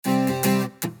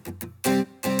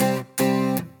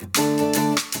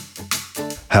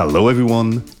Hello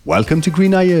everyone, welcome to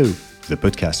Green.io, the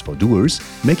podcast for doers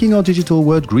making our digital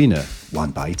world greener,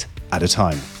 one bite at a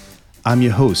time. I'm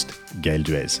your host, Gaël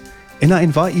Duez, and I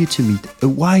invite you to meet a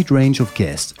wide range of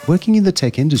guests working in the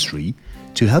tech industry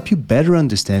to help you better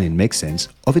understand and make sense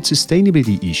of its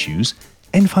sustainability issues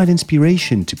and find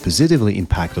inspiration to positively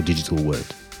impact our digital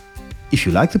world. If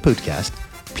you like the podcast,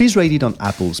 please rate it on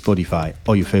Apple, Spotify,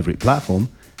 or your favorite platform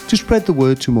to spread the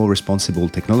word to more responsible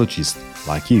technologists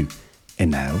like you. And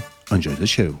now, enjoy the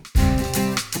show.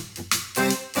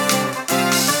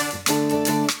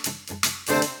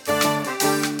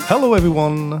 Hello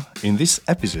everyone! In this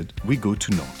episode, we go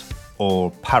to Nantes,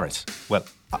 or Paris. Well,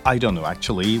 I don't know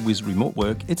actually. With remote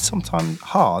work, it's sometimes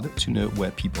hard to know where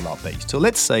people are based. So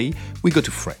let's say we go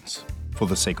to France, for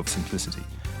the sake of simplicity.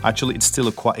 Actually, it's still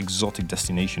a quite exotic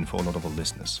destination for a lot of our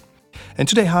listeners. And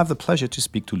today I have the pleasure to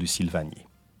speak to Lucile Vannier.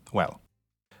 Well,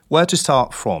 where to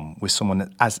start from with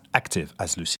someone as active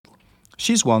as Lucile?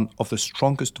 She's one of the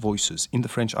strongest voices in the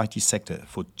French IT sector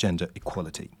for gender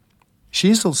equality.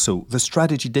 She is also the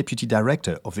Strategy Deputy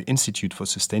Director of the Institute for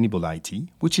Sustainable IT,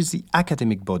 which is the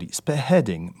academic body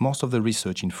spearheading most of the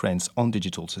research in France on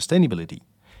digital sustainability.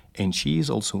 And she is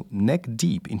also neck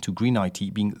deep into green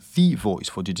IT being the voice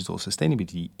for digital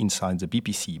sustainability inside the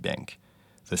BPC bank,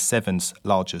 the seventh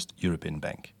largest European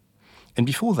bank. And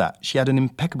before that, she had an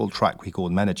impeccable track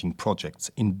record managing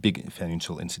projects in big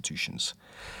financial institutions.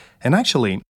 And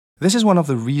actually, this is one of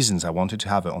the reasons I wanted to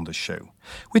have her on the show.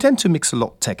 We tend to mix a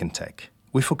lot tech and tech.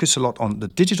 We focus a lot on the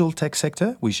digital tech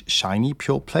sector with shiny,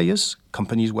 pure players,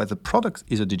 companies where the product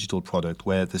is a digital product,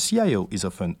 where the CIO is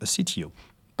often a CTO.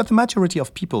 But the majority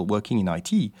of people working in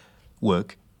IT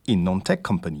work in non-tech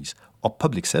companies or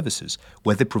public services,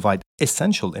 where they provide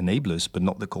essential enablers but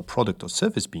not the core product or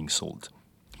service being sold.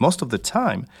 Most of the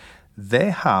time, they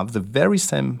have the very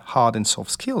same hard and soft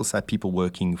skills as people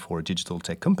working for a digital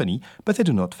tech company, but they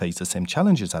do not face the same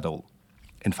challenges at all.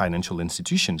 And financial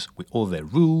institutions, with all their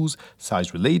rules,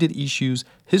 size-related issues,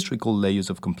 historical layers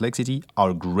of complexity,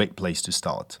 are a great place to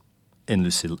start. And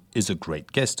Lucile is a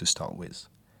great guest to start with.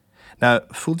 Now,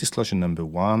 full disclosure number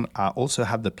one, I also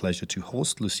had the pleasure to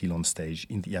host Lucile on stage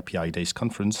in the API Days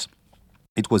conference.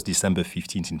 It was December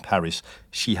 15th in Paris.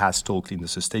 She has talked in the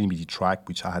sustainability track,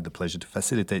 which I had the pleasure to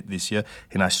facilitate this year,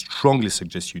 and I strongly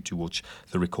suggest you to watch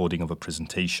the recording of a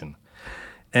presentation.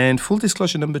 And full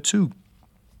disclosure number two,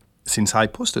 since I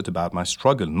posted about my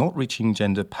struggle not reaching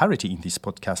gender parity in this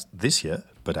podcast this year,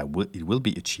 but it will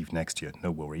be achieved next year,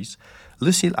 no worries,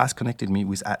 Lucile has connected me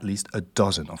with at least a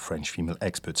dozen of French female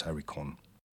experts I reckon.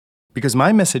 Because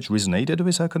my message resonated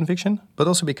with her conviction, but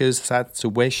also because that's the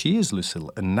way she is,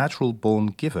 Lucile, a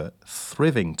natural-born giver,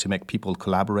 thriving to make people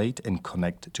collaborate and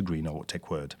connect to greener tech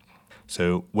world.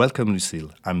 So, welcome,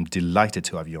 Lucile. I'm delighted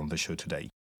to have you on the show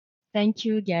today. Thank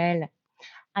you, Gaël.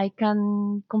 I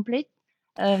can complete.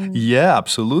 Yeah,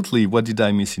 absolutely. What did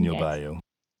I miss in your Yes. bio?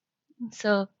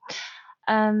 So,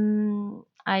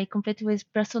 I complete with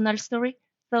personal story.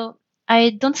 So, I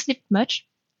don't sleep much.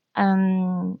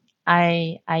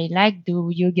 I like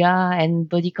do yoga and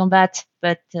body combat,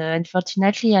 but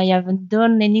unfortunately, I haven't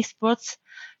done any sports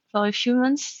for a few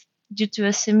months due to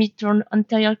a semi-torn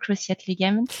anterior cruciate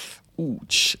ligament.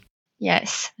 Ouch.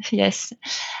 Yes, yes.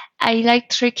 I like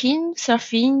trekking,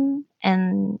 surfing,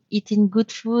 and eating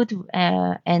good food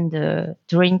and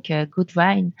drink good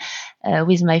wine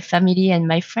with my family and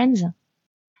my friends.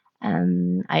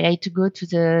 I like to go to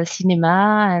the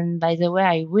cinema, and by the way,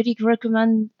 I really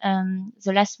recommend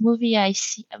the last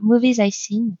movies I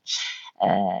seen,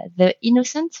 The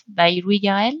Innocent by Louis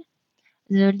Garrel,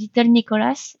 The Little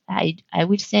Nicholas. I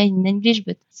will say in English,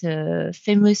 but the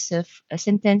famous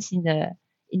sentence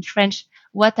in French.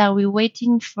 What are we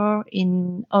waiting for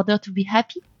in order to be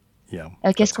happy? Yeah,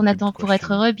 Qu'est-ce that's a qu'on good attend pour être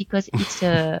question. heureux? Because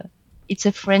it's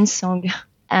a French song,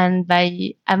 and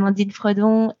by Amandine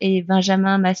Fredon et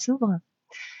Benjamin Massoubre,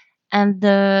 and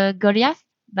Goliath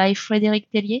by Frédéric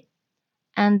Tellier.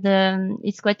 And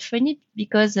it's quite funny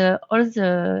because all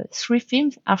the three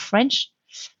films are French,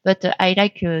 but I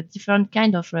like a different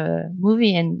kind of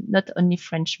movie and not only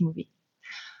French movie.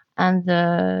 And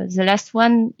the last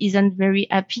one isn't very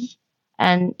happy,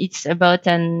 and it's about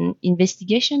an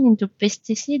investigation into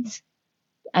pesticides.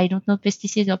 I don't know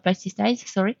pesticides or pesticides,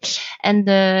 sorry. And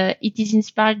it is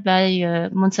inspired by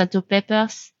Monsanto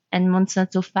Papers and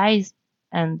Monsanto files,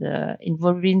 and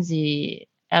involving the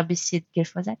herbicide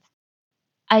glyphosate.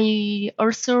 I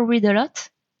also read a lot,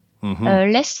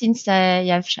 less since I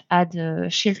have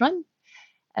had children.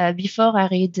 Before I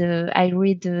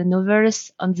read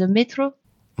novels on the metro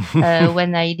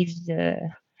when I lived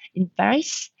in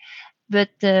Paris.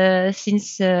 But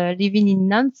since living in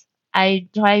Nantes, I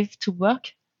drive to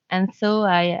work And so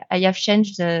I have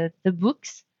changed the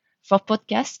books for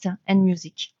podcast and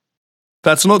music.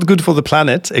 That's not good for the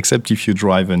planet, except if you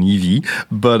drive an EV,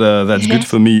 but that's good Yes,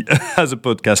 for me as a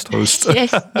podcast host. yes.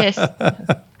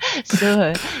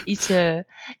 So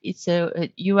it's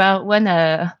you are one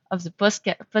of the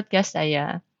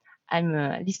podcast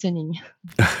I'm listening.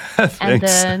 And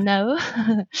Thanks. now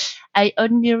I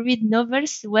only read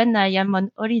novels when I am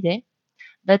on holiday,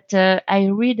 but I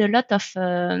read a lot of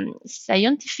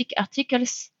scientific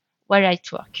articles while I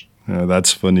work.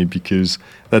 That's funny because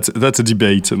that's a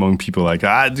debate among people. Like,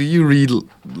 do you read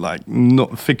like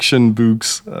not fiction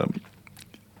books?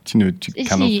 To kind of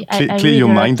I clear read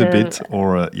your a mind lot. a bit,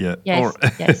 or Yes, or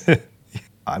yes.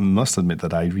 I must admit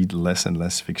that I read less and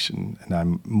less fiction, and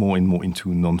I'm more and more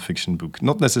into non-fiction book.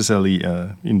 Not necessarily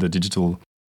in the digital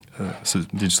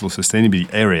sustainability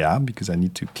area, because I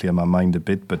need to clear my mind a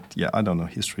bit. But yeah, I don't know,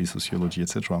 history, sociology,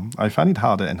 etc. I find it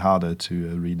harder and harder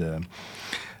to read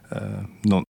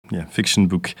non fiction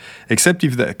book, except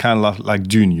if they're kind of like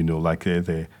Dune, like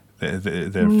they're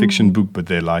a fiction book, but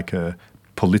they're like a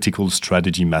political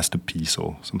strategy masterpiece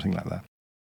or something like that.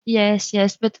 Yes.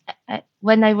 But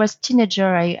when I was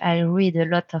teenager, I read a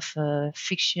lot of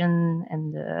fiction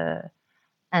and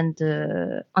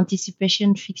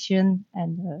anticipation fiction,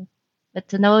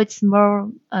 but now it's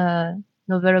more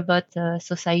novel about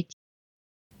society.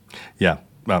 Yeah,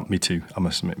 well, me too. I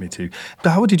must admit, me too.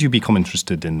 But how did you become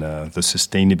interested in the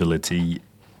sustainability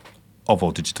of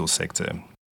our digital sector?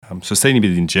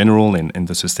 Sustainability in general and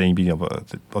the sustainability of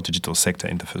our digital sector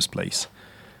in the first place?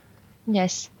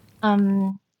 Yes.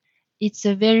 It's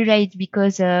very late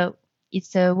because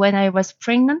it's when I was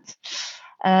pregnant.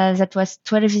 That was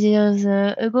 12 years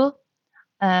ago.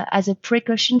 As a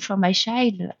precaution for my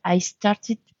child, I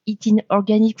started eating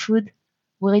organic food,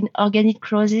 wearing organic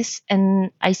clothes,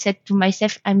 and I said to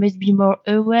myself, I must be more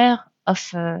aware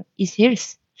of his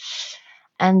health.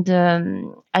 And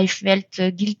I felt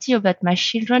guilty about my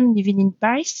children living in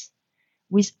Paris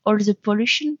with all the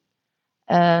pollution.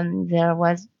 There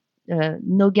was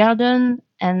no garden,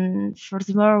 and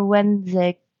furthermore, when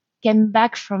they came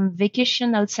back from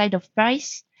vacation outside of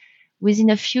Paris,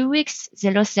 within a few weeks, they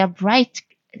lost their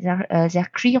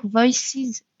clear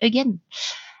voices again.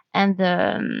 And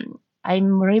I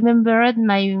remembered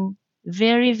my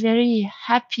very, very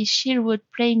happy childhood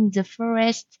playing in the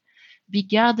forest, big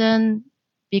garden,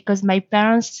 because my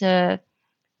parents are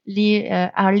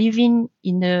living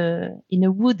in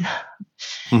a wood.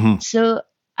 Mm-hmm. So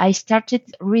I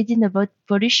started reading about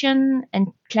pollution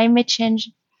and climate change,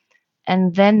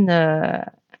 and then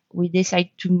we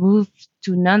decided to move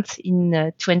to Nantes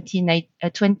in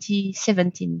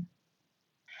 2017.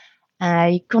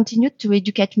 I continued to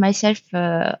educate myself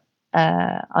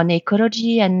on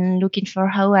ecology and looking for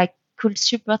how I could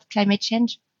support climate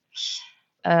change.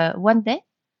 One day,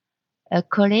 a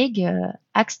colleague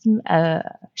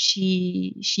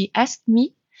she asked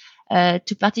me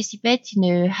to participate in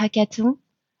a hackathon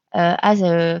as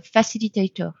a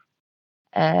facilitator.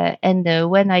 And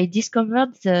when I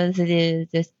discovered the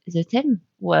theme,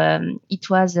 it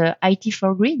was IT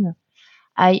for Green.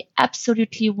 I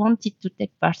absolutely wanted to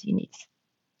take part in it.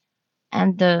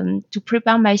 And to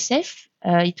prepare myself,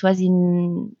 it was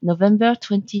in November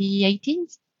 2018.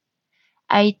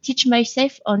 I teach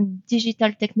myself on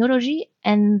digital technology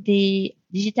and the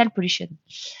digital pollution.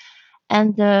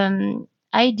 And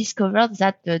I discovered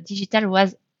that digital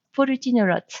was polluting a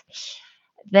lot.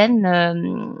 Then,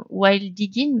 while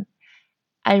digging,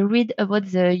 I read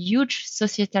about the huge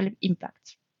societal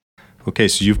impact. Okay,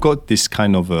 so you've got this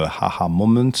kind of a haha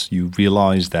moment. You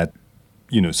realize that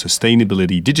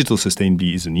sustainability, digital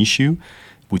sustainability, is an issue,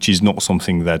 which is not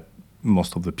something that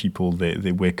most of the people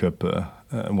they wake up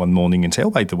one morning and say, oh,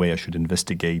 by the way, I should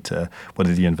investigate what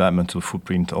is the environmental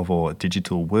footprint of our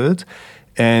digital world.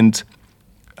 And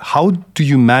how do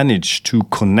you manage to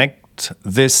connect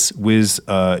this with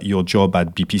your job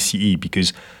at BPCE?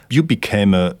 Because you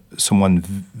became someone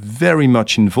very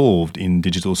much involved in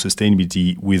digital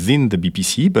sustainability within the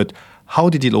BPCE, but how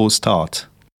did it all start?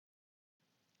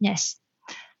 Yes.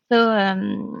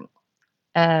 So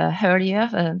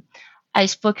earlier, I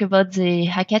spoke about the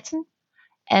hackathon,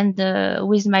 and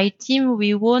with my team,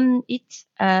 we won it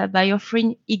by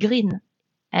offering e-green,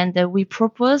 and we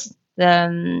proposed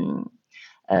the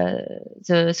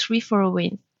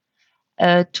 3-for-a-win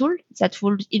tool that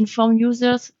would inform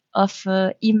users of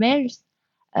emails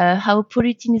how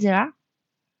polluting they are,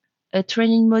 a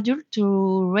training module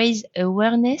to raise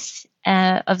awareness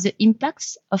of the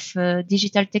impacts of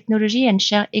digital technology and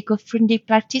share eco-friendly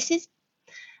practices,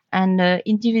 and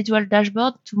individual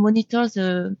dashboard to monitor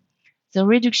the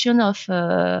reduction of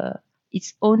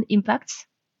its own impacts.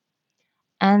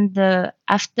 And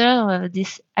after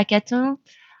this hackathon,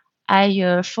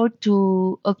 I thought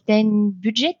to obtain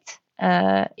budget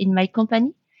in my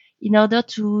company in order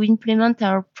to implement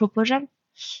our proposal.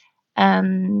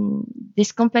 Um,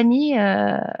 this company,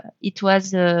 it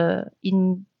was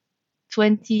in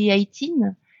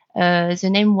 2018. The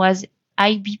name was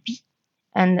IBP,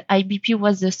 and IBP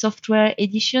was the software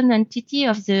edition entity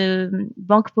of the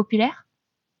Banque Populaire.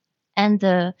 And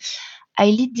I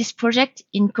lead this project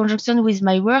in conjunction with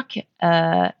my work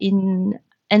in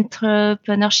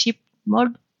entrepreneurship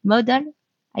model.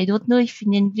 I don't know if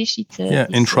in English Yeah,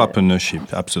 it's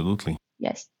entrepreneurship, absolutely.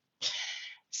 yes.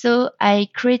 So I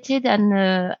created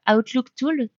an Outlook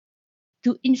tool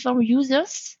to inform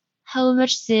users how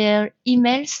much their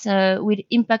emails will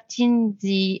impact in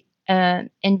the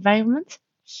environment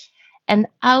and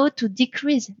how to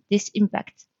decrease this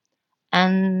impact.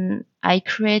 And I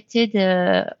created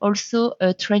also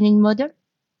a training model.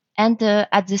 And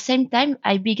at the same time,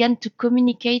 I began to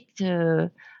communicate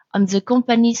on the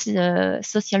company's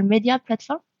social media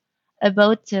platform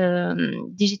about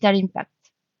digital impact.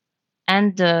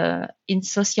 And in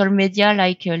social media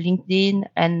like LinkedIn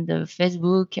and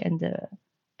Facebook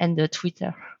and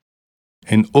Twitter.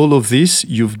 And all of this,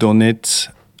 you've done it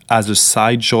as a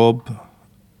side job.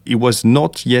 It was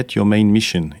not yet your main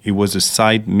mission. It was a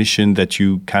side mission that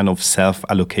you kind of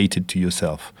self-allocated to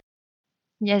yourself.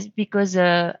 Yes, because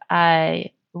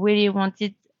I really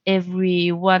wanted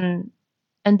everyone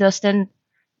understand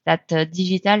that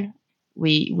digital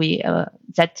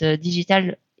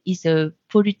is a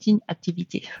polluting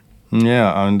activity.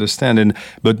 Yeah, I understand.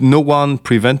 But no one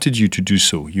prevented you to do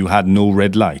so. You had no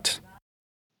red light.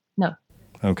 No.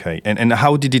 Okay. And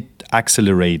how did it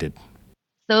accelerate it?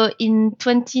 So in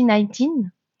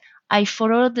 2019, I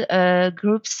followed a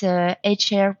group's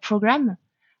HR program,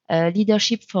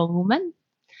 Leadership for Women.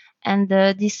 And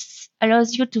this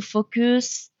allows you to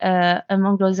focus,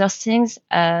 among other things,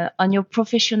 on your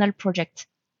professional project.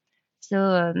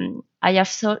 So I have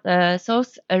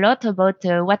thought a lot about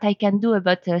what I can do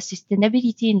about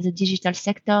sustainability in the digital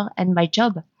sector and my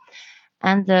job.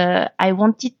 And I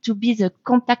wanted to be the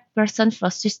contact person for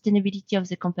sustainability of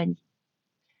the company.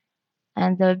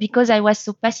 And because I was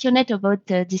so passionate about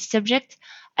this subject,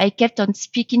 I kept on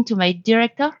speaking to my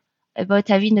director about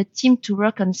having a team to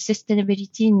work on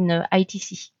sustainability in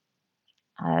ITC.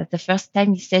 The first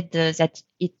time he said that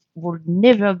it would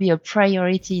never be a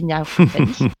priority in our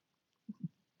company.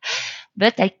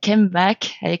 But I came back.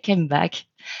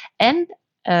 And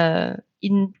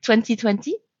in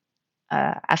 2020,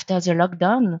 after the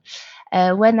lockdown,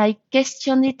 when I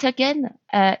questioned it again,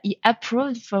 he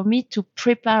approved for me to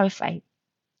prepare a file.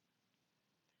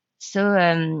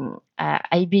 So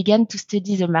I began to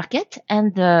study the market,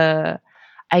 and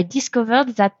I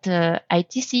discovered that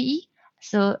ITCE,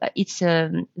 so it's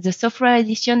the software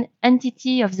edition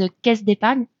entity of the Caisse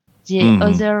d'Épargne, the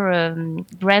other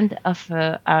brand of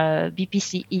our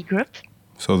BPCE group.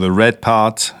 So the red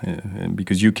part,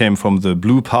 because you came from the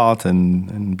blue part,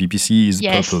 and BPC is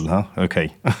purple, huh?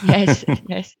 Okay. yes,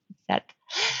 that.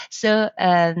 So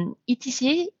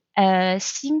ETCA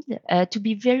seemed to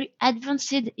be very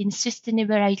advanced in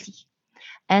sustainable IT.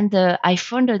 And I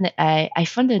found a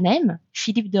name,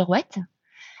 Philippe de Rouet,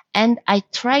 and I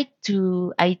tried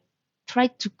to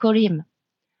call him.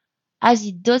 As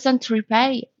he doesn't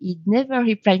reply, he never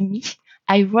replied me.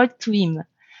 I wrote to him,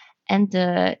 and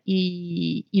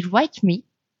he wrote me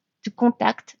to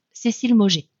contact Cécile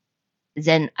Mauger.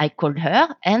 Then I called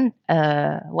her, and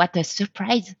what a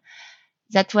surprise!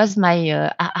 That was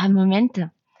my aha moment.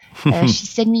 She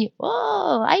said me,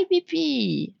 "Oh,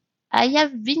 IBP! I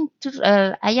have been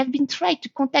trying to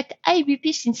contact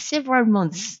IBP since several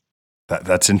months."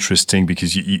 That's interesting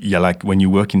because yeah, like when you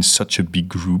work in such a big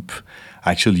group,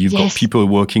 actually you've got people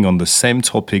working on the same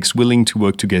topics, willing to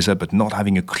work together, but not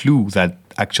having a clue that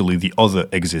actually the other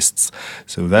exists.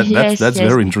 So that's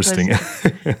very interesting.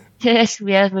 Yes,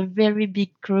 we have a very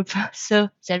big group, so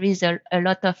there is a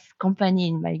lot of company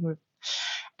in my group.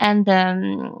 And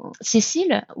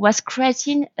Cécile was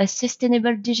creating a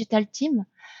sustainable digital team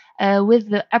with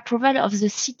the approval of the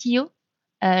CTO,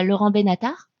 Laurent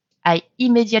Benatar. I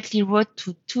immediately wrote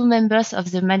to 2 members of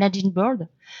the managing board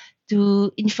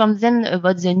to inform them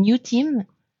about the new team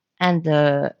and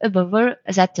above all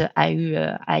that I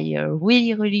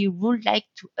really would like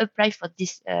to apply for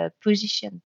this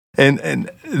position. And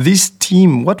this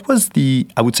team, what was the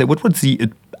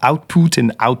output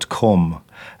and outcome?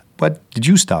 What did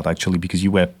you start actually, because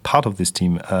you were part of this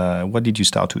team? What did you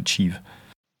start to achieve?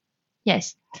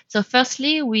 Yes. So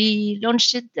firstly, we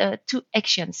launched 2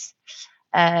 actions.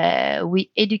 We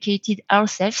educated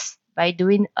ourselves by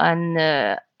doing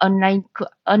an online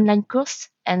course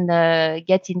and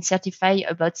getting certified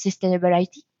about sustainable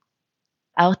IT.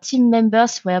 Our team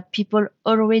members were people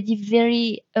already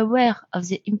very aware of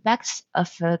the impacts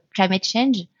of climate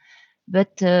change,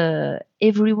 but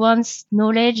everyone's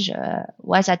knowledge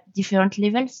was at different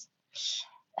levels.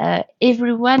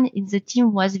 Everyone in the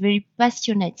team was very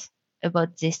passionate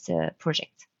about this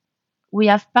project. We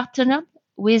have partnered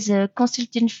with a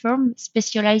consulting firm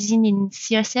specializing in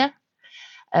CSR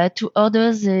to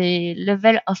order the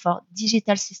level of our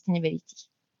digital sustainability.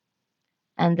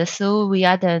 And so we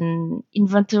had an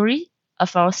inventory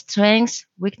of our strengths,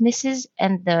 weaknesses,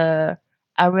 and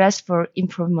areas for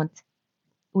improvement.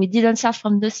 We didn't start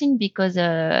from nothing because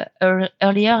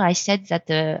earlier I said that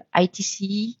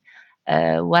ITC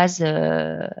was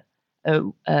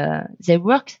they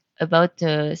worked about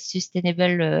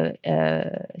sustainable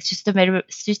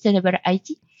IT,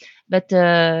 but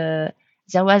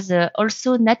there was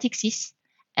also Natixis,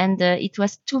 and it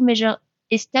was two major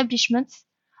establishments.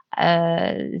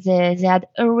 They had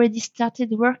already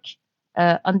started work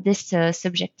on this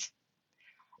subject.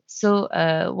 So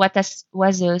what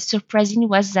was surprising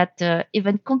was that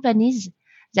even companies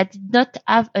that did not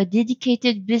have a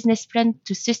dedicated business plan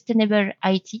to sustainable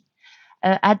IT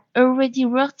had already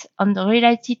worked on the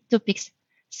related topics.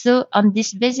 So on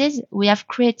this basis, we have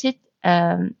created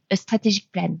a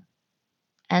strategic plan.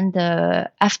 And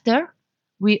after,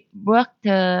 we worked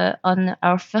on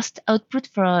our first output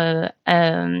for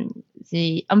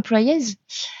the employees.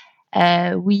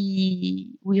 We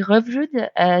reviewed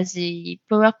the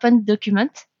PowerPoint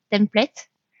document template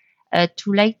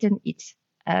to lighten it.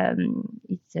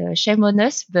 It's a shame on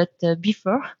us, but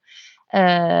before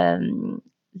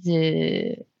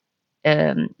the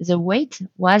weight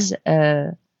was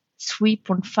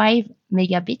 3.5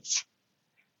 megabits,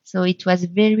 so it was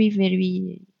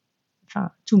very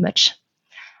too much.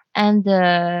 And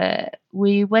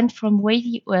we went from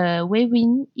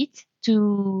weighing it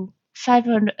to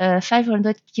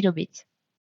 500 kilobits.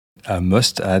 I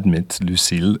must admit,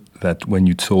 Lucile, that when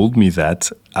you told me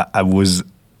that, I was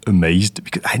amazed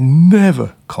because I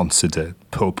never considered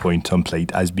PowerPoint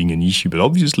template as being an issue. But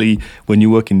obviously, when you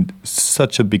work in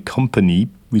such a big company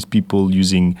with people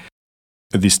using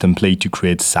this template to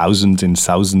create thousands and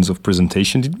thousands of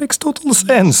presentations, it makes total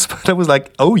sense. But I was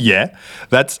like, oh yeah,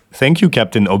 thank you,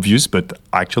 Captain Obvious, but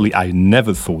actually I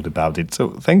never thought about it. So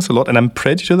thanks a lot. And I'm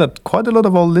pretty sure that quite a lot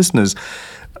of our listeners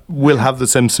will have the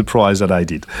same surprise that I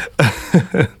did.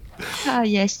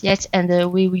 Yes,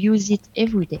 and we use it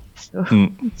every day. So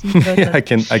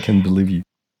I can believe you.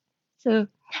 So,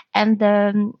 and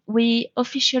we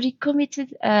officially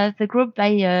committed the group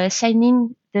by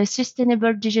signing the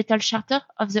Sustainable Digital Charter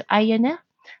of the INR.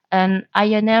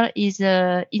 INR is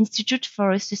the Institute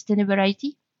for Sustainable IT.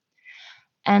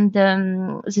 And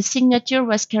the signature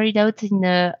was carried out in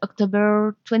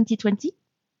October 2020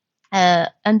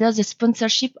 under the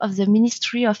sponsorship of the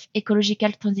Ministry of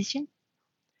Ecological Transition.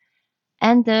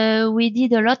 And we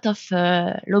did a lot of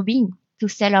lobbying to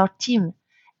sell our team,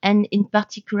 and in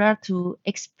particular to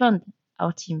expand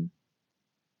our team.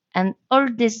 And all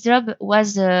this job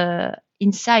was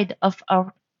inside of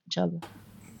our job.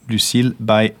 Lucile,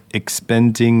 by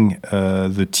expanding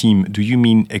the team, do you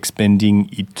mean expanding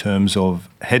in terms of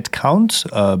headcount,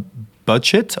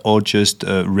 budget, or just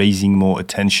raising more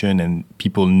attention and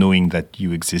people knowing that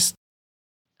you exist?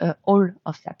 All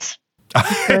of that.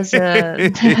 Because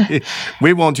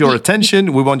we want your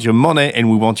attention, we want your money, and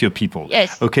we want your people.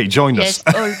 Yes. Okay, join us.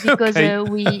 Yes, all because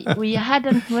we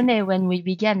hadn't money when we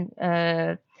began.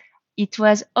 It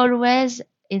was always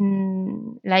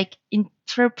in like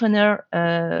entrepreneur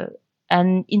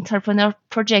an entrepreneur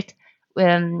project.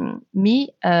 I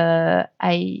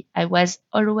was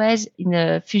always in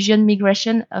a fusion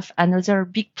migration of another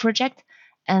big project,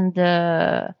 and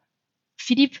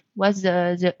Philippe was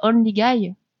the only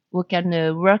guy who can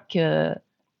work.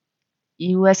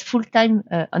 He was full time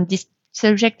on this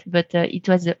subject, but it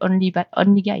was the only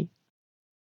guy.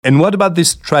 And what about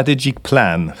this strategic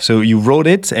plan? So you wrote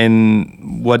it,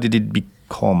 and what did it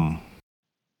become?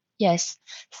 Yes.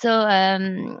 So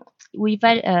we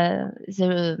the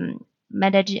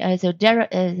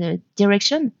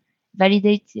direction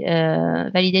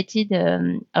validated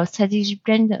our strategic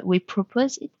plan that we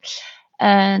proposed it,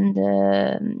 and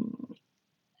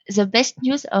the best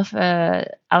news of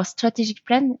our strategic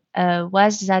plan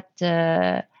was that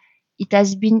it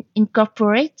has been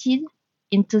incorporated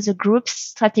into the group's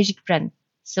strategic plan.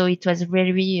 So it was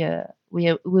very,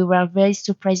 we were very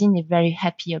surprising and very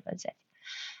happy about that.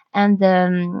 And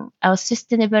our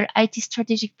sustainable IT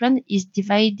strategic plan is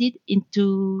divided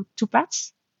into two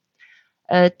parts.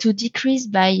 To decrease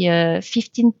by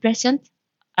 15%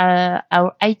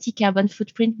 our IT carbon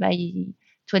footprint by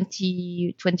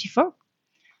 2024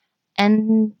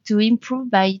 and to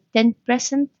improve by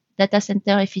 10% data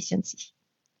center efficiency.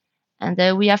 And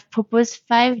we have proposed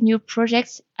 5 new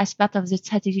projects as part of the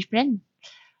strategic plan.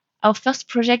 Our first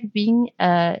project being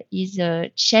is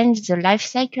change the life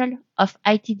cycle of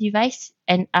IT device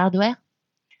and hardware.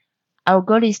 Our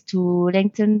goal is to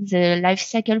lengthen the life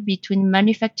cycle between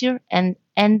manufacture and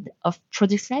end of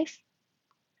product life.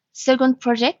 Second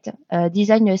project,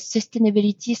 design a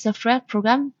sustainability software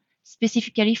program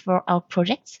specifically for our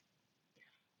projects.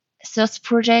 Third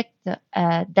project,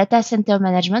 data center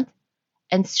management,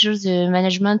 ensure the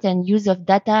management and use of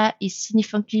data is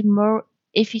significantly more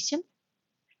efficient.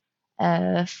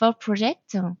 Fourth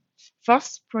project,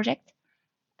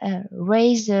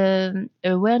 raise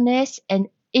awareness and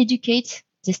educate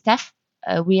the staff.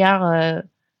 We are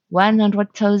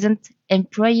 100,000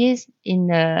 employees in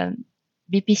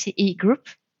BPCE group,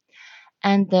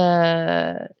 and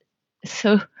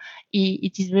so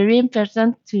it is very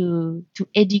important to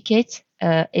educate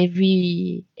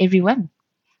everyone.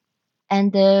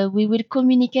 And we will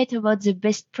communicate about the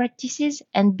best practices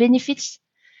and benefits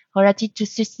related to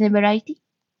sustainability.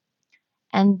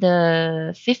 And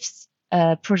the fifth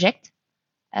project,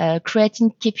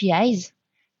 creating KPIs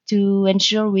to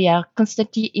ensure we are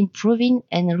constantly improving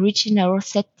and reaching our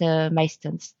set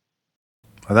milestones.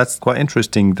 Well, that's quite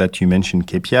interesting that you mentioned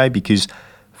KPI because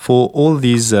for all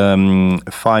these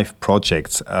 5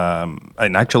 projects,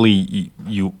 and actually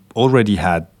you already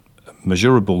had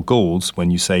measurable goals when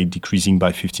you say decreasing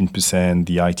by 15%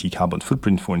 the IT carbon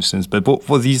footprint, for instance. But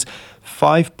for these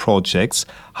 5 projects,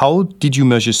 how did you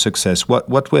measure success?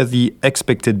 What were the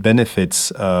expected benefits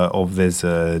of these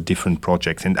different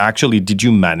projects? And actually, did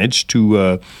you manage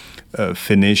to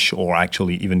finish or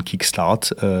actually even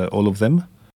kickstart all of them?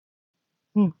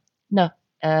 No,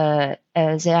 they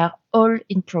are all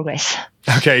in progress.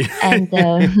 Okay. And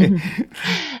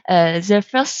the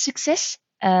first success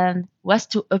was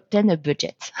to obtain a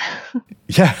budget.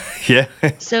 Yeah.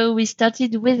 So we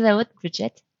started without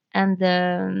budget, and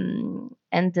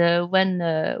when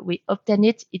we obtained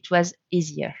it, it was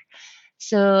easier.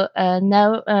 So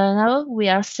now we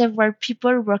are several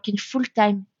people working full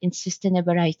time in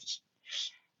sustainable IT,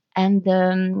 and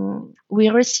we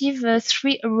received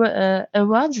 3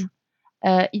 awards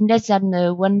in less than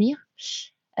 1 year.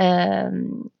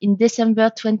 In December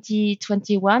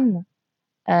 2021.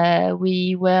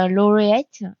 We were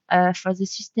laureate for the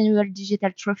Sustainable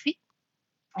Digital Trophy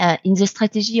in the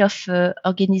strategy of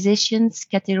organizations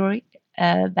category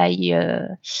by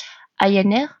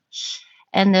INR.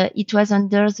 And it was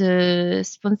under the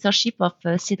sponsorship of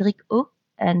Cédric O.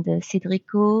 And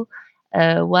Cédric O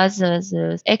was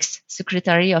the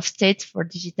ex-Secretary of State for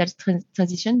Digital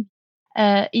Transition.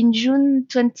 In June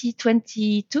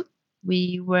 2022,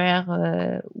 we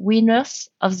were winners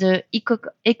of the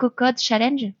EcoCode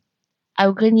Challenge.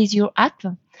 How green is your app?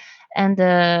 And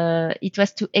it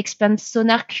was to expand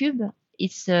Sonar Cube.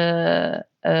 It's a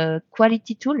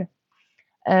quality tool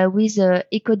with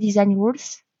eco design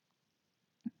rules.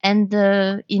 And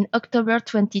in October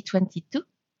 2022,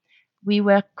 we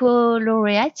were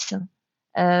co-laureates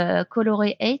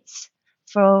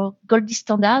for Gold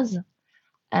Standards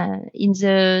in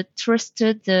the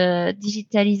trusted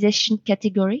digitalization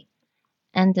category.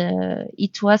 And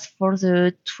it was for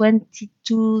the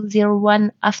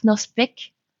 2201 AFNOR spec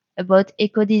about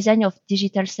eco-design of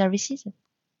digital services.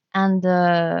 And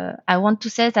I want to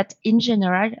say that in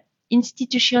general,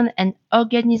 institutions and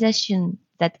organizations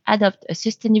that adopt a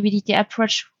sustainability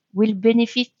approach will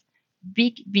benefit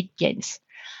big gains.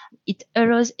 It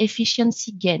allows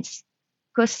efficiency gains,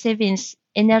 cost savings,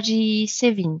 energy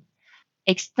saving,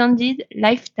 extended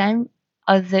lifetime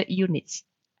of the units,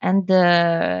 and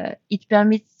it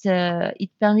permits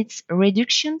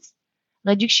reduction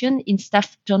in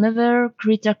staff turnover,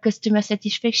 greater customer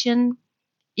satisfaction,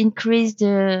 increased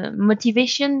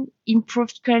motivation,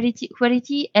 improved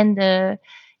quality, and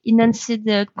enhanced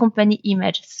the company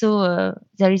image. So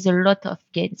there is a lot of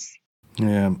gains.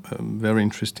 Yeah, very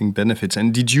interesting benefits.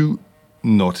 And did you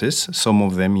notice some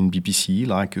of them in BPC,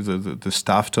 like the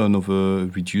staff turnover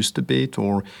reduced a bit,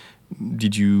 or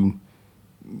did you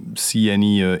see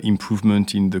any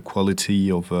improvement in the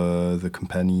quality of the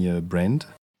company brand?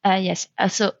 Yes.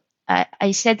 So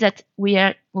I said that we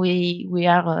are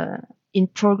in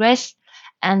progress,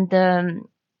 and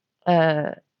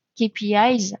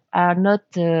KPIs are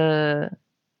not the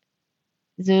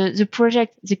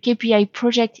project. The KPI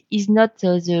project is not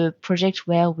the project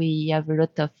where we have a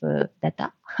lot of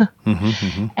data,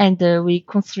 and we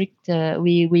construct.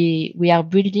 We are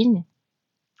building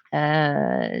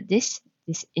this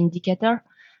indicator,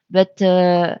 but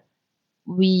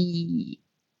we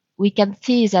can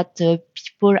see that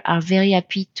people are very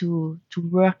happy to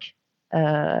work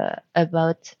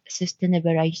about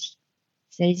sustainable IT.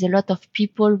 There is a lot of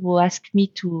people who ask me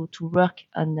to work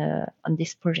on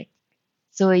this project.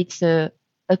 So it's a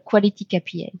quality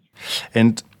KPI.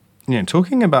 And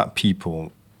talking about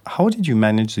people, how did you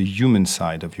manage the human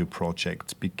side of your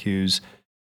project? Because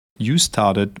you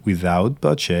started without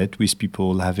budget, with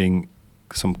people having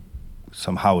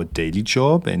somehow a daily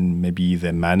job, and maybe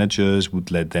their managers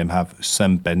would let them have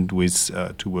some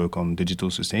bandwidth to work on digital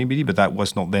sustainability, but that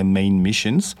was not their main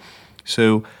missions.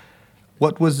 So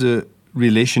what was the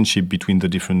relationship between the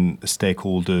different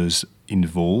stakeholders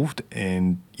involved?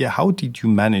 And how did you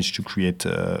manage to create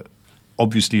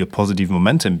obviously a positive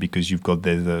momentum, because you've got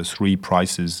the three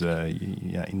prizes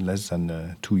in less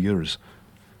than 2 years?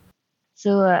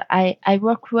 So I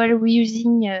work well with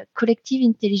using collective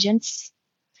intelligence.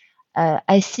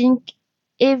 I think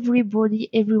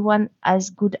everyone has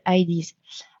good ideas,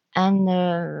 and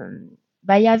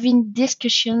by having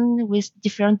discussion with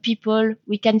different people,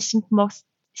 we can think more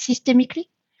systemically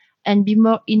and be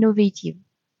more innovative.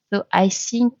 So I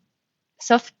think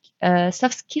soft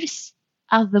skills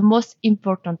are the most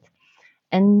important,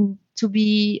 and to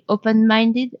be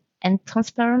open-minded and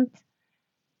transparent,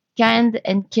 kind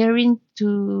and caring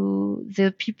to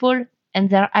the people and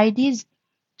their ideas,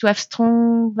 to have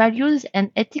strong values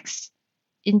and ethics,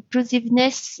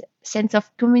 inclusiveness, sense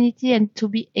of community, and to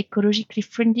be ecologically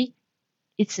friendly.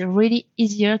 It's really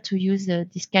easier to use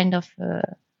this kind of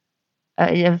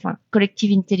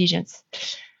collective intelligence.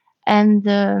 And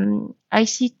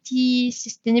ICT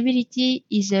sustainability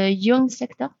is a young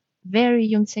sector, very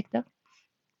young sector.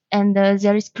 And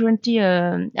there is currently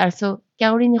also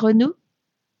Caroline Renaud,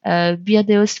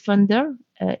 Birdeos founder.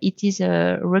 It is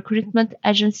a recruitment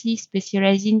agency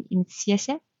specializing in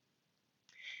CSR.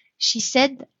 She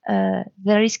said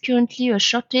there is currently a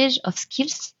shortage of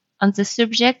skills on the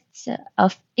subjects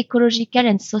of ecological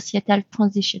and societal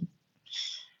transition.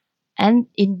 And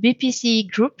in BPC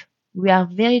Group, we are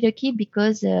very lucky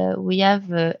because we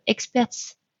have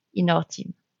experts in our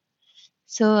team.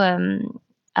 So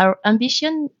our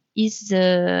ambition is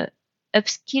the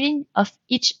upskilling of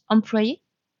each employee,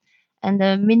 and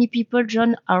many people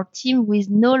join our team with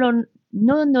no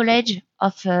knowledge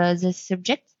of the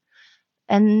subject.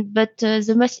 But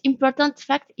the most important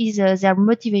fact is their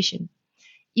motivation.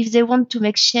 If they want to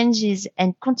make changes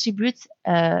and contribute,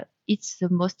 it's the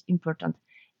most important.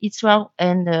 It's well,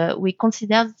 and we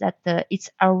consider that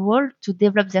it's our role to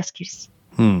develop their skills.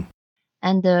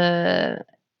 And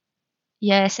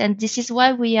yes, and this is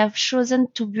why we have chosen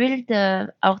to build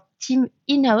our team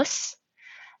in-house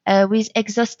with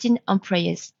exhausting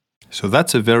employees. So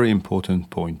that's a very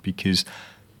important point, because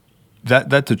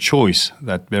that's a choice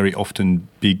that very often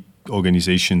big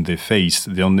organizations they face.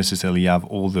 They don't necessarily have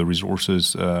all the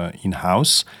resources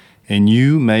in-house. And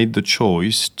you made the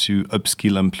choice to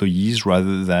upskill employees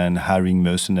rather than hiring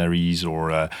mercenaries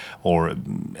or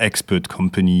expert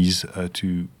companies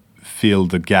to fill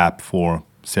the gap for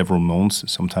several months,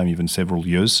 sometimes even several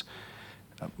years.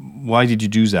 Why did you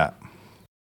do that?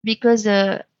 Because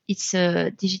it's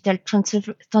a digital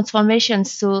transformation.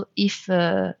 So if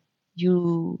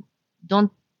you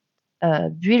don't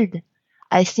build,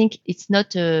 I think it's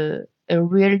not a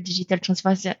real digital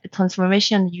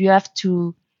transformation. You have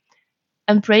to,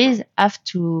 employees have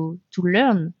to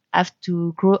learn, have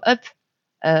to grow up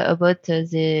about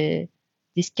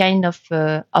this kind of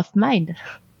mind.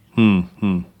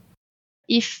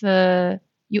 If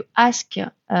you ask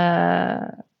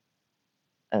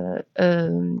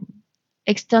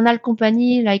external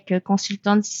company like a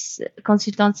consultancy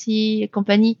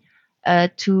company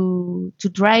to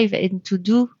drive and to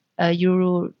do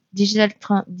your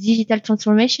digital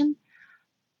transformation,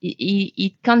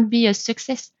 it can't be a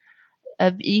success.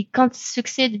 It can't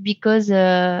succeed because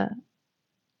the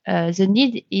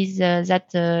need is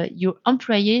that your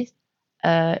employees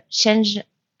change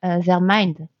their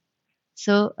mind.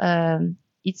 So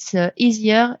it's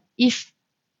easier if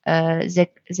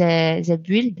they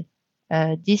build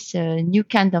this new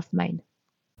kind of mind.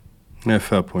 Yeah,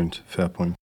 fair point. Fair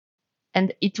point.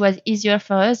 And it was easier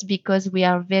for us because we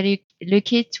are very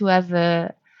lucky to have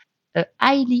a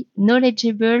highly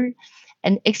knowledgeable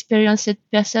and experienced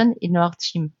person in our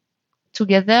team.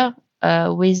 Together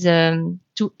with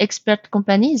two expert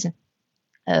companies,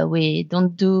 we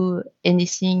don't do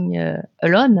anything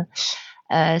alone.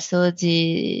 So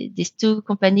these two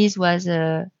companies was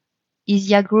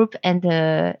Isia Group and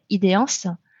Ideance.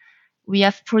 We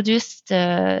have produced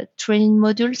training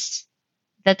modules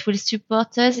that will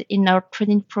support us in our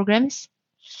training programs.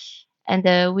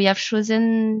 And we have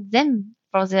chosen them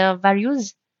for their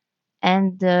values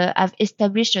and have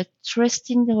established a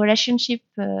trusting relationship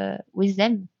with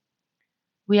them.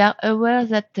 We are aware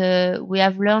that we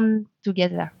have learned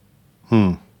together.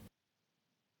 Hmm.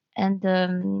 And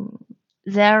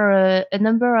there are a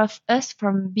number of us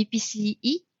from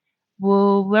BPCE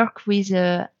who work with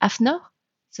AFNOR.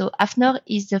 So AFNOR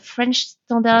is the French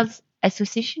Standards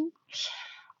Association,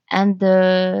 and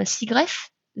SIGREF,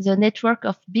 the network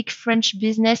of big French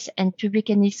business and public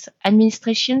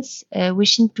administrations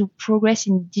wishing to progress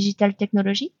in digital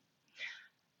technology.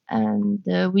 And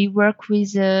we work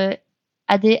with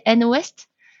ADN West,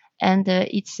 and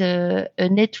it's a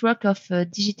network of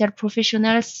digital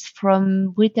professionals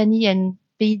from Brittany and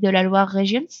Pays de la Loire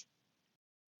regions.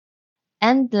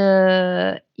 And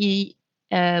we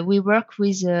work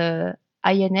with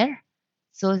INR,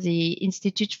 so the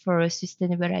Institute for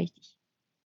Sustainable IT.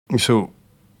 So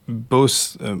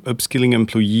both upskilling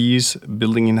employees,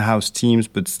 building in-house teams,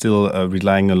 but still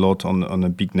relying a lot on the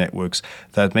big networks.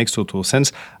 That makes total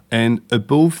sense. And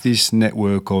above this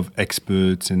network of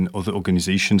experts and other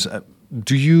organizations,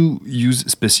 do you use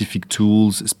specific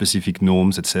tools, specific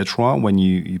norms, etc., when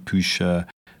you push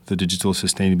the digital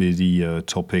sustainability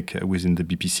topic within the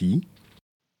BPC?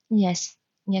 Yes,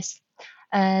 yes.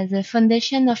 The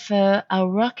foundation of our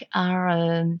work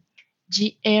are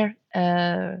GR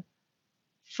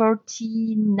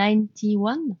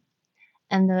 4091,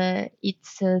 and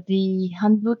it's the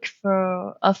handbook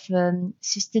of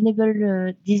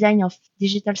sustainable design of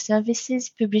digital services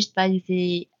published by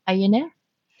the INR,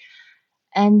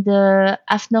 and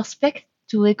AFNOR spec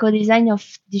to eco-design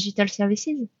of digital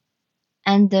services.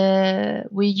 And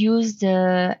we used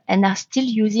and are still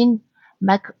using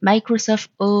Microsoft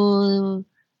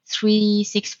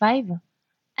 365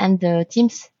 and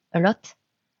Teams a lot.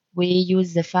 We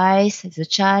use the files, the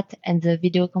chat, and the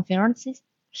video conferences.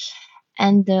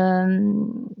 And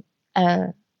uh,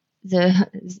 the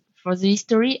for the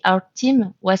history, our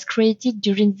team was created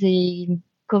during the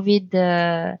COVID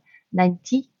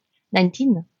 19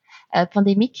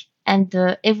 pandemic, and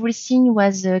everything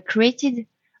was created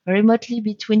remotely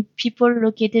between people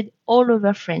located all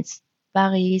over France: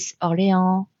 Paris,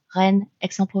 Orléans, Rennes,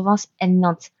 Aix-en-Provence, and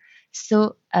Nantes.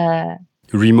 So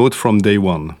Remote from day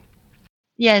one.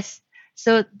 yes,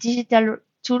 so digital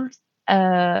tools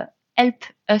help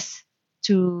us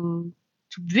to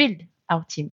build our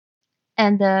team.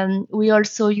 And we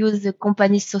also use the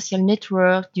company's social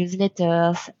network,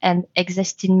 newsletters, and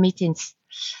existing meetings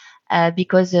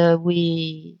because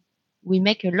we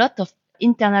make a lot of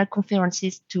internal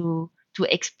conferences to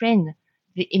explain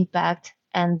the impact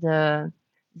and the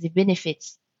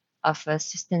benefits of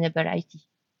sustainable IT.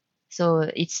 So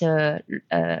it's the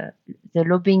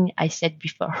lobbying I said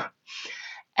before.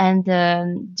 And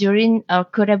during our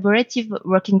collaborative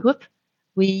working group,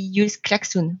 we use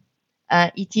Klaxoon.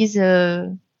 It is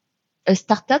a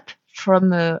startup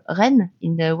from Rennes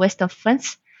in the west of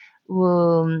France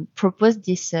who proposed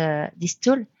this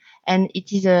tool, and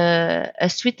it is a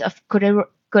suite of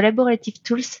collaborative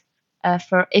tools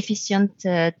for efficient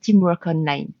teamwork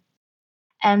online.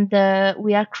 And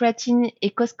we are creating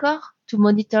EcoScore to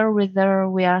monitor whether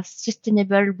we are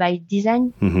sustainable by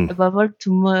design, above all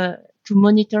to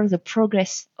monitor the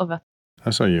progress over.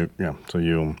 So you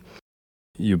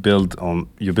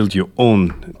build your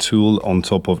own tool on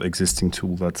top of existing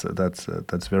tool.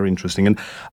 That's very interesting. And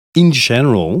in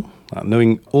general,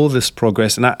 knowing all this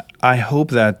progress, and I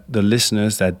hope that the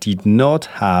listeners that did not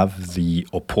have the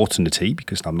opportunity,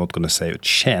 because I'm not going to say a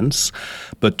chance,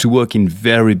 but to work in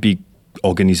very big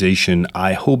organization,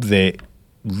 I hope they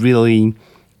really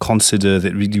consider,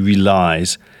 that really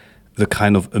realize the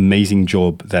kind of amazing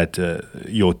job that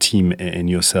your team and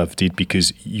yourself did,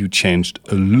 because you changed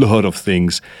a lot of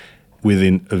things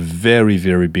within a very,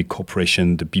 very big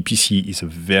corporation. The BPC is a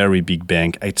very big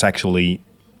bank. It's actually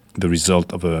the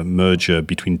result of a merger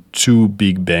between two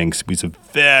big banks with a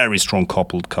very strong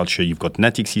coupled culture. You've got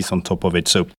Natixis on top of it.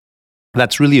 So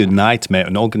that's really a nightmare,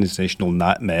 an organizational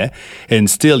nightmare. And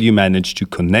still you manage to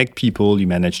connect people, you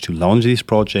manage to launch these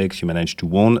projects, you manage to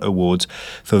win awards.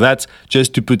 So that's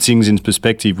just to put things in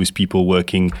perspective with people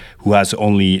working who has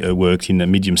only worked in a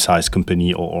medium-sized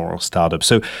company or startup.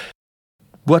 So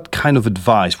what kind of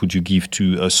advice would you give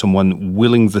to someone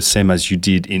willing the same as you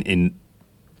did in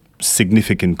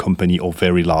significant company or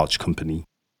very large company?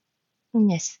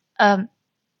 Yes.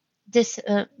 This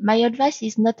my advice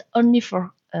is not only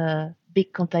for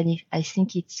big company. I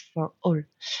think it's for all.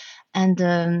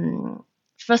 And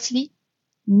firstly,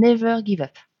 never give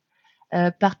up.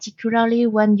 Particularly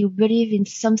when you believe in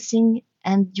something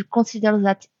and you consider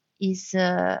that is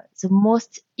the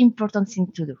most important thing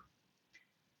to do.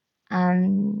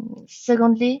 And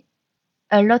secondly,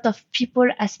 a lot of people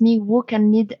ask me who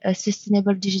can lead a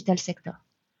sustainable digital sector.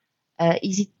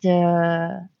 Is it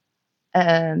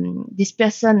this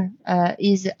person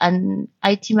is an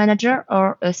IT manager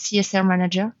or a CSR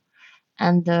manager?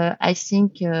 And I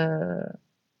think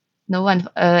no one.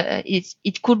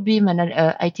 It could be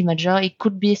IT manager, it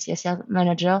could be CSR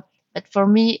manager, but for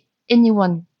me,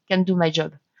 anyone can do my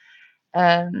job.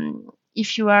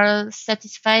 If you are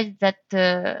satisfied that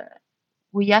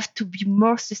we have to be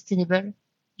more sustainable,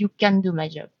 you can do my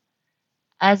job.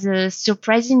 As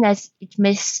surprising as it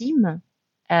may seem,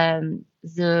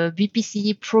 the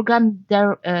BPCE program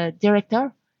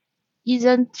director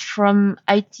isn't from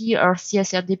IT or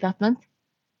CSR department.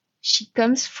 She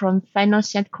comes from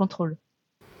financial control.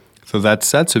 So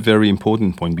that's a very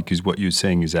important point, because what you're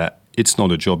saying is that it's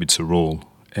not a job, it's a role.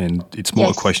 And it's more a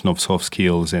Yes, question of soft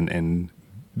skills and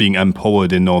being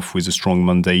empowered enough with a strong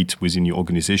mandate within your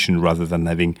organization rather than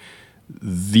having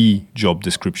the job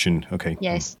description. Okay.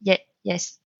 yes,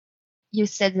 yes. You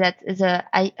said that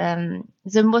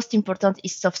the most important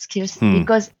is soft skills Hmm.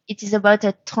 because it is about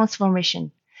a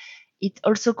transformation. It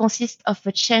also consists of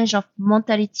a change of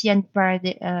mentality and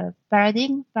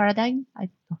paradigm. I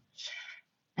don't know.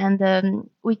 And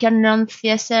we can learn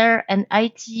CSR and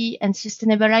IT and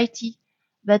sustainable IT,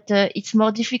 but it's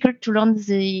more difficult to learn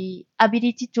the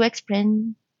ability to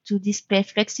explain, to display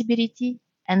flexibility,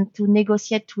 and to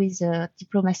negotiate with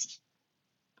diplomacy.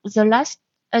 The last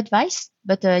advice,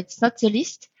 but it's not the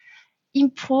least,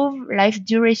 improve life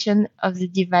duration of the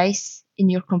device in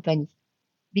your company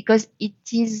because it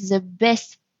is the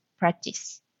best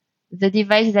practice. The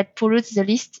device that pollutes the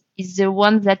least is the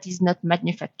one that is not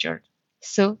manufactured.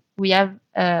 So we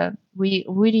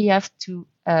really have to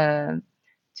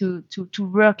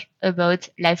work about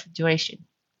life duration.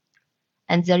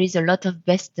 And there is a lot of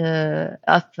best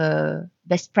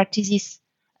practices.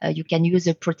 You can use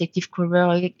a protective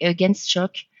cover against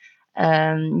shock.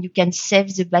 You can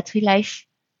save the battery life.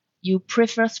 You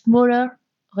prefer smaller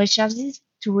recharges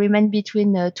to remain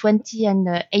between 20 and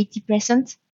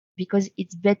 80% because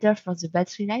it's better for the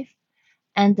battery life,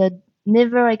 and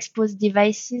never expose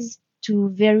devices to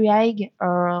very high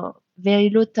or very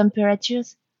low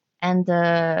temperatures and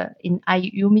in high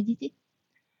humidity.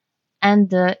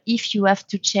 And if you have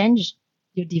to change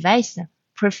your device,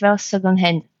 prefer second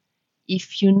hand.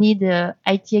 If you need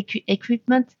IT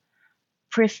equipment,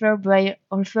 prefer buy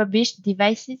refurbished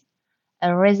devices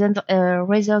rather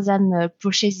than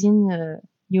purchasing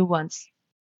new ones.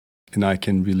 And I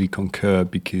can really concur,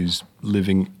 because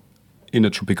living in a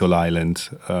tropical island,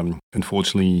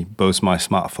 unfortunately, both my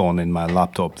smartphone and my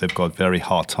laptop, they've got very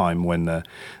hard time when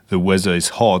the weather is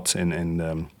hot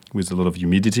and with a lot of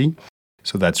humidity.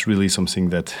 So that's really something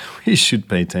that we should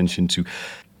pay attention to.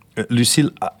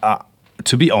 Lucille,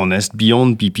 to be honest,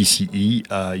 beyond BPCE,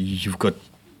 you've got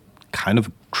kind of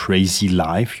a crazy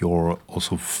life. You're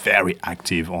also very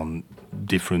active on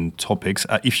different topics.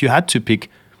 If you had to pick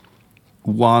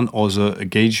one other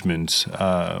engagement,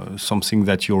 something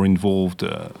that you're involved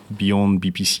beyond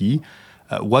BPC,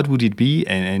 what would it be?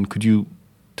 And could you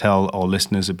tell our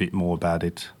listeners a bit more about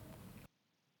it?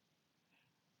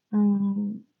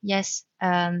 Yes,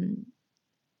 I'm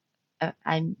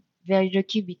very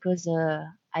lucky because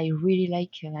I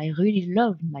really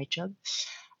love my job,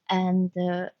 and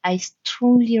I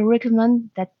strongly recommend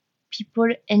that people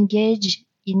engage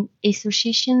in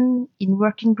association, in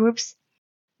working groups,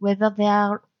 whether they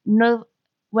are no,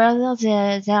 whether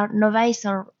they are novice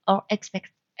or expert,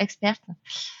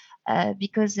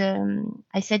 because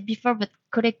I said before, but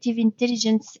collective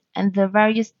intelligence and the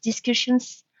various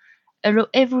discussions allow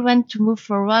everyone to move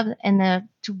forward and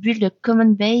to build a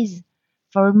common base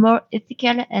for a more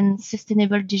ethical and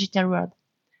sustainable digital world.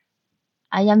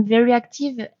 I am very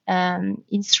active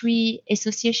in three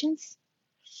associations,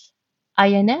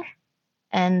 INR,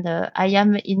 and I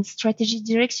am in strategy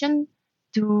direction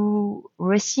to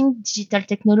rethink digital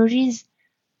technologies,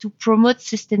 to promote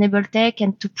sustainable tech,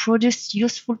 and to produce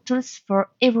useful tools for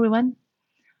everyone.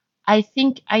 I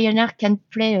think INR can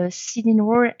play a leading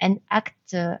role and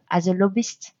act as a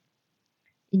lobbyist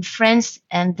in France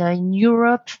and in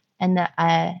Europe and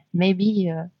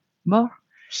maybe more.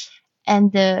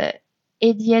 And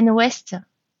ADN West,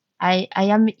 I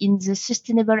am in the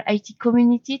sustainable IT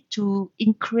community to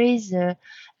increase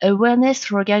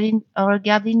awareness regarding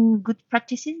good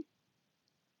practices.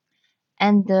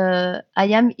 And I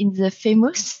am in the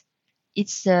famous,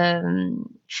 it's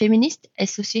feminist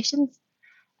association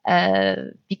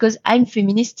because I'm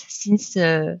feminist since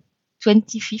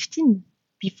 2015.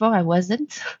 Before I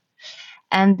wasn't.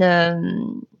 And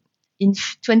in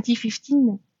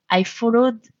 2015, I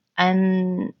followed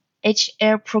an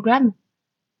HR program,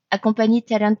 accompany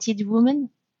talented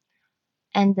women.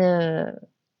 And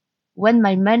when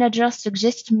my manager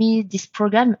suggested me this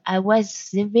program, I was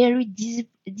very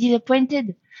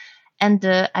disappointed. And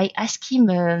I asked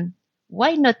him,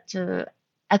 why not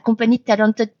accompany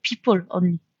talented people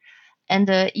only? And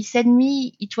he said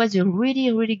me it was a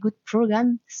really, really good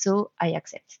program, so I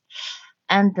accept.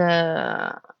 And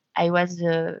I was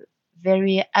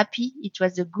very happy. It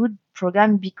was a good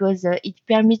program because it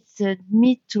permits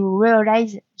me to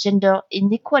realize gender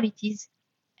inequalities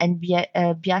and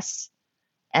bias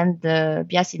and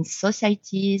bias in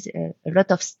societies, a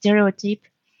lot of stereotype.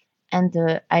 And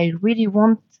I really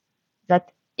want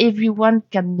that everyone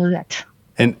can know that.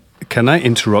 And can I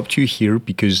interrupt you here?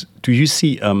 Because do you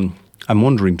see, I'm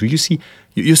wondering, do you see,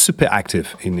 you're super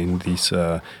active in this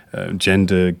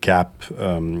gender gap,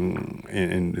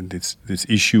 in this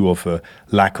issue of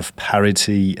lack of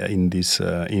parity in this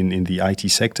in the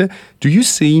IT sector. Do you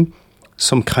see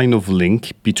some kind of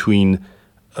link between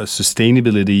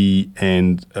sustainability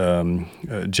and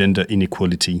gender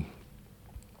inequality?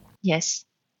 Yes,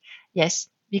 yes,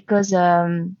 because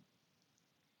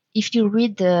if you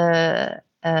read the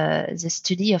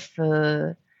study of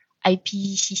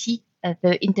IPCC,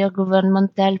 the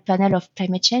Intergovernmental Panel of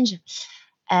Climate Change,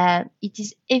 it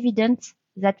is evident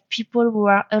that people who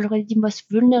are already most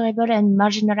vulnerable and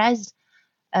marginalized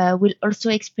will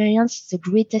also experience the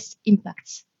greatest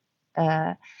impacts.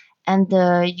 And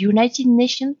the United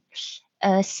Nations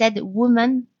said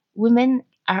women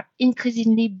are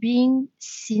increasingly being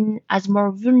seen as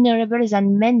more vulnerable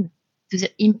than men to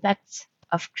the impacts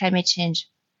of climate change,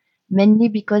 mainly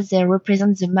because they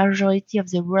represent the majority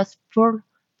of the world's poor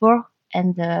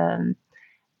and the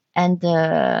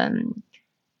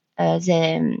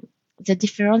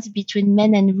difference between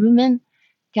men and women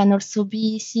can also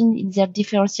be seen in their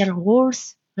differential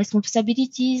roles,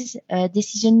 responsibilities,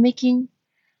 decision making,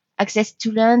 access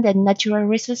to land and natural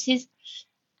resources,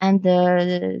 and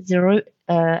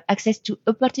access to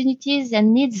opportunities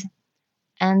and needs.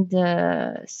 And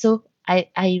so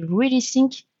I really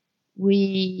think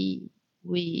we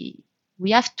we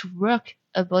we have to work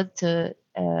about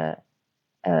um,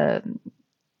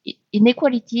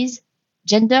 inequalities,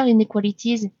 gender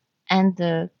inequalities,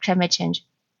 and climate change.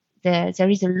 There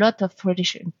is a lot of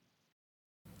relation.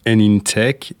 And in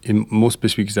tech, in more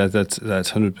specific, that's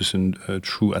 100%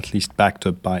 true, at least backed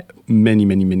up by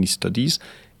many studies.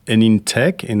 And in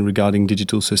tech and regarding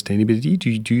digital sustainability,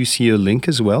 do you see a link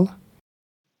as well?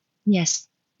 Yes,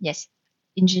 yes.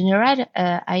 In general,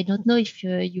 I don't know if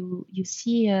you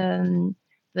see,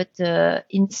 but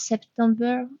in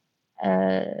September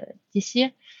this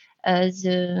year, there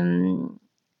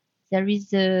is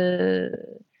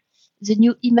the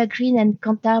new Imagreen and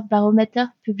Kantar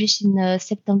barometer published in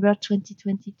September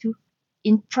 2022.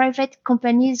 In private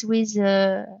companies with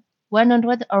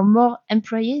 100 or more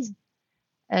employees,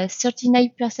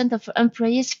 39% of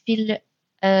employees feel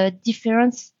a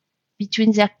difference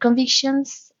between their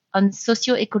convictions on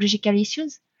socio-ecological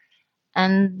issues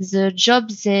and the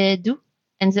jobs they do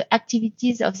and the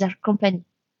activities of their company.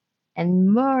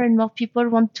 And more people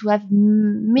want to have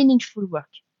meaningful work.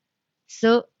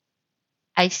 So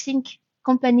I think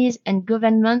companies and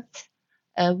governments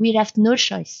will have no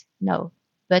choice now,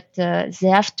 but they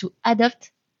have to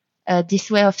adopt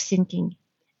this way of thinking.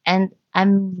 And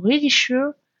I'm really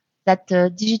sure that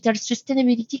digital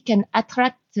sustainability can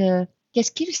attract key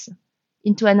skills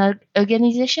into an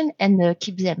organization and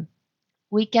keep them.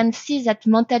 We can see that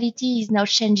mentality is now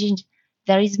changing.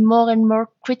 There is more and more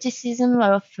criticism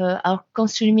of our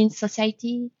consuming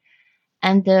society,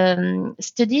 and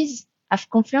studies have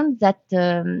confirmed that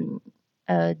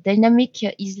dynamic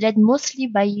is led mostly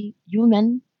by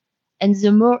human and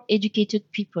the more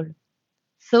educated people.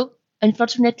 So,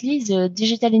 unfortunately, the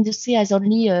digital industry has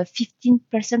only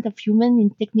 15% of women in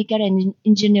technical and in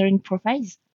engineering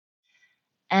profiles,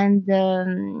 and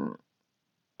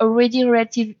already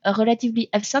relatively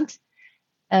absent.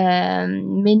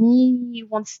 Many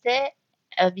won't stay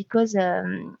because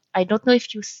I don't know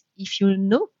if you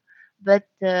know, but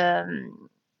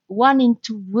 1 in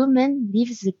 2 women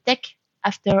leaves the tech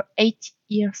after 8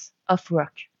 years of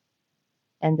work.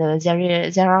 And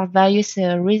there are various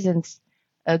reasons: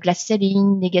 glass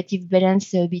ceiling, negative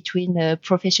balance between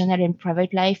professional and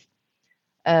private life,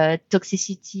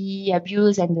 toxicity,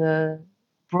 abuse, and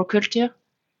bro culture,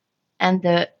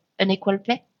 and unequal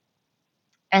pay.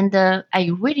 And I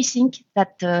really think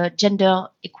that gender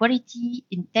equality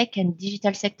in tech and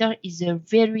digital sector is a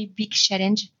very big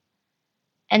challenge.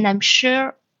 And I'm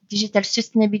sure digital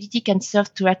sustainability can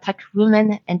serve to attract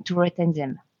women and to retain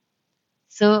them.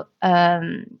 So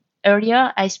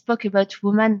earlier I spoke about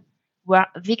women were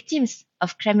victims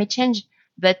of climate change,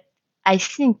 but I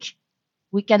think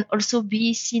we can also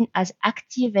be seen as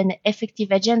active and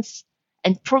effective agents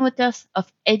and promoters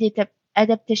of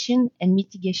adaptation and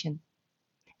mitigation.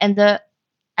 And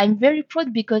I'm very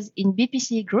proud because in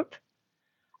BPC Group,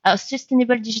 our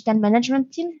sustainable digital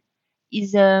management team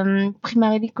is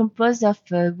primarily composed of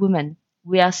women.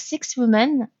 We are 6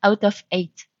 women out of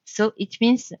 8. So it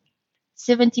means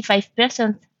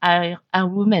 75% are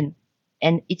women,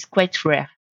 and it's quite rare.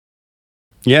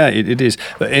 Yeah, it is.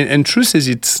 And truth is,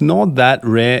 it's not that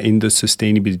rare in the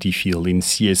sustainability field, in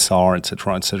CSR,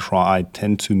 etc., etc. I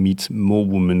tend to meet more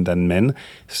women than men.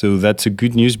 So that's a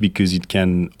good news because it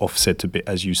can offset a bit,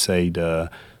 as you say, the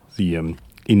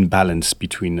imbalance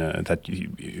between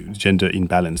gender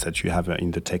imbalance that you have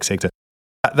in the tech sector.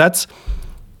 That's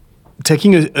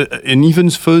taking an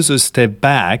even further step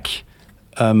back.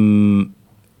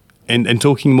 And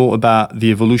talking more about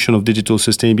the evolution of digital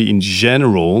sustainability in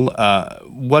general,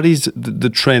 what is the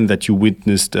trend that you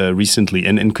witnessed recently?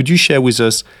 And could you share with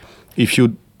us if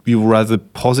you're rather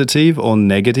positive or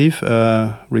negative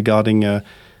regarding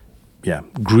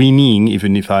greening,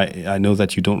 even if I know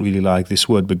that you don't really like this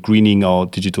word, but greening our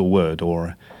digital world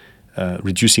or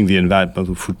reducing the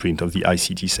environmental footprint of the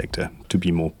ICT sector, to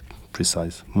be more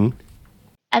precise?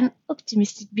 I'm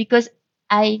optimistic because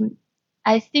I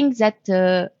I think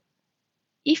that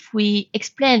if we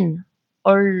explain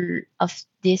all of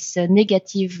these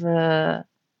negative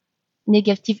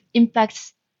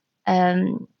impacts,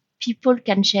 people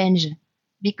can change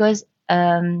because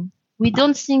we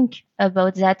don't think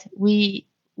about that. We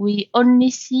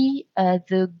only see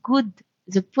the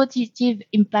positive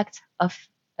impact of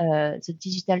the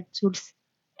digital tools,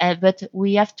 but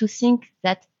we have to think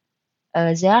that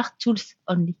they are tools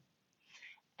only,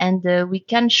 and we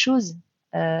can choose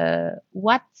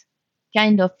what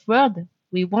kind of world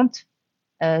we want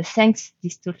thanks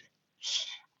this tool.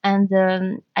 And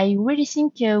I really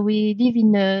think we live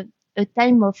in a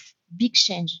time of big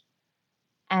change,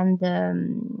 and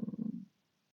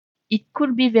it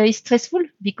could be very stressful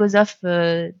because of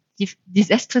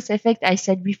disastrous effect I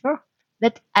said before.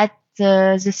 But at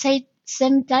the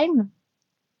same time,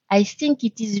 I think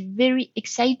it is very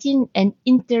exciting and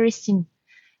interesting.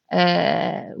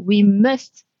 We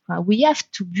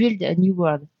have to build a new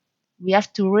world. We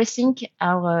have to rethink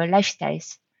our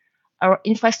lifestyles, our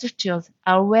infrastructures,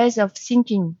 our ways of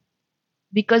thinking,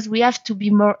 because we have to be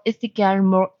more ethical,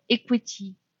 more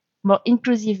equity, more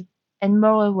inclusive, and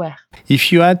more aware.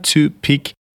 If you had to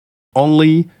pick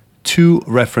only two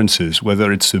references,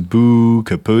 whether it's a book,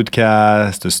 a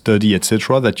podcast, a study,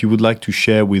 etc., that you would like to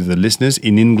share with the listeners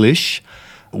in English,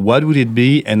 what would it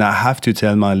be? And I have to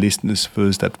tell my listeners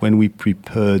first that when we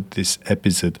prepared this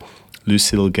episode,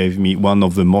 Lucile gave me one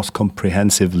of the most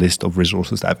comprehensive list of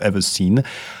resources I've ever seen.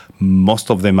 Most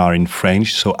of them are in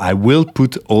French, so I will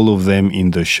put all of them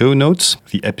in the show notes.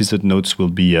 The episode notes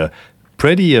will be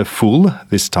pretty full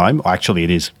this time. Actually, it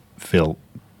is filled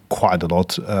quite a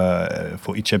lot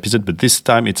for each episode, but this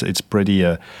time it's pretty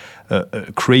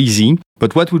crazy.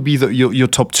 But what would be your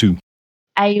top two?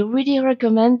 I really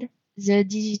recommend the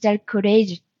Digital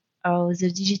College or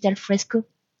the Digital Fresco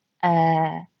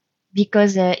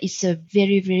because it's a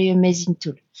very, very amazing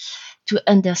tool to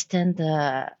understand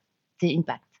the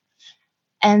impact.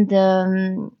 And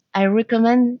I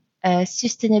recommend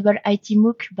Sustainable IT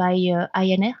MOOC by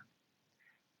INR.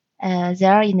 They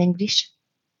are in English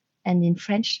and in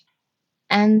French.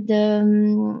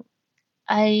 And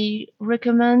I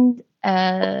recommend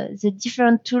the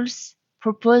different tools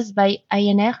proposed by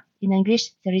INR in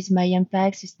English. There is My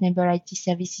Impact, Sustainable IT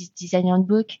Services Design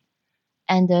Handbook,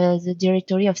 and the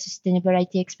Directory of Sustainable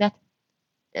IT Expert.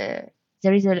 There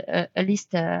is a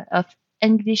list of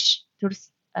English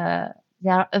tools that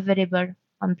are available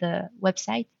on the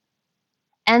website.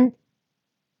 And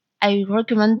I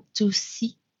recommend to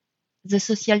see The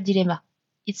Social Dilemma.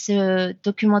 It's a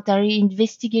documentary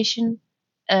investigation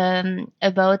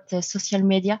about social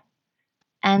media,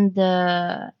 and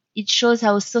it shows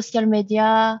how social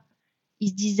media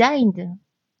is designed,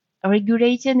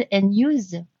 regulated, and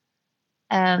used,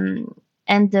 and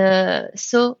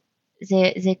so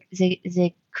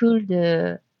they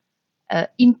could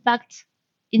impact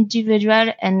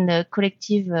individual and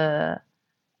collective uh,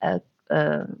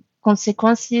 uh,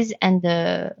 consequences and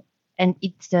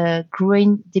its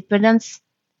growing dependence.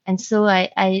 And so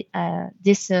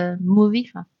this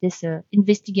movie, this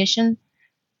investigation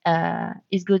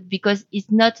is good because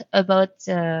it's not about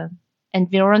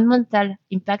environmental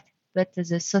impact, but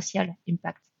the social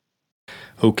impact.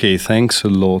 Okay, thanks a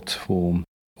lot for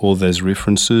all those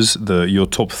references, your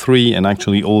top 3, and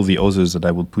actually all the others that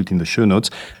I will put in the show notes.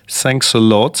 Thanks a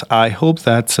lot. I hope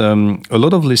that a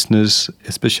lot of listeners,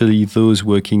 especially those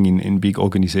working in big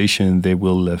organizations, they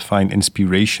will find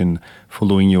inspiration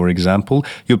following your example.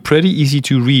 You're pretty easy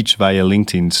to reach via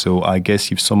LinkedIn, so I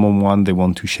guess if someone they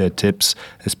want to share tips,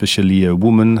 especially a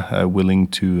woman willing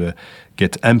to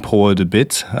get empowered a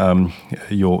bit,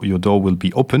 your door will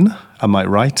be open. Am I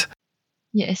right?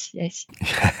 Yes.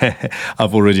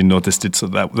 I've already noticed it, so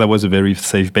that was a very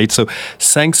safe bait. So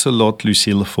thanks a lot,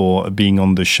 Lucile, for being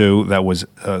on the show. That was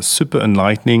super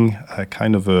enlightening,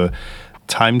 kind of a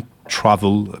time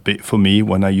travel a bit for me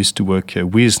when I used to work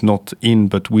with, not in,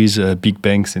 but with big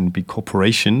banks and big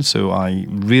corporations. So I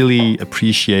really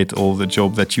appreciate all the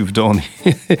job that you've done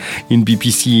in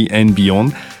BPC and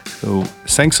beyond. So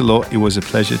thanks a lot. It was a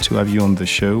pleasure to have you on the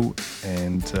show.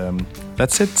 And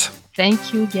that's it.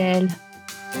 Thank you, Gaël.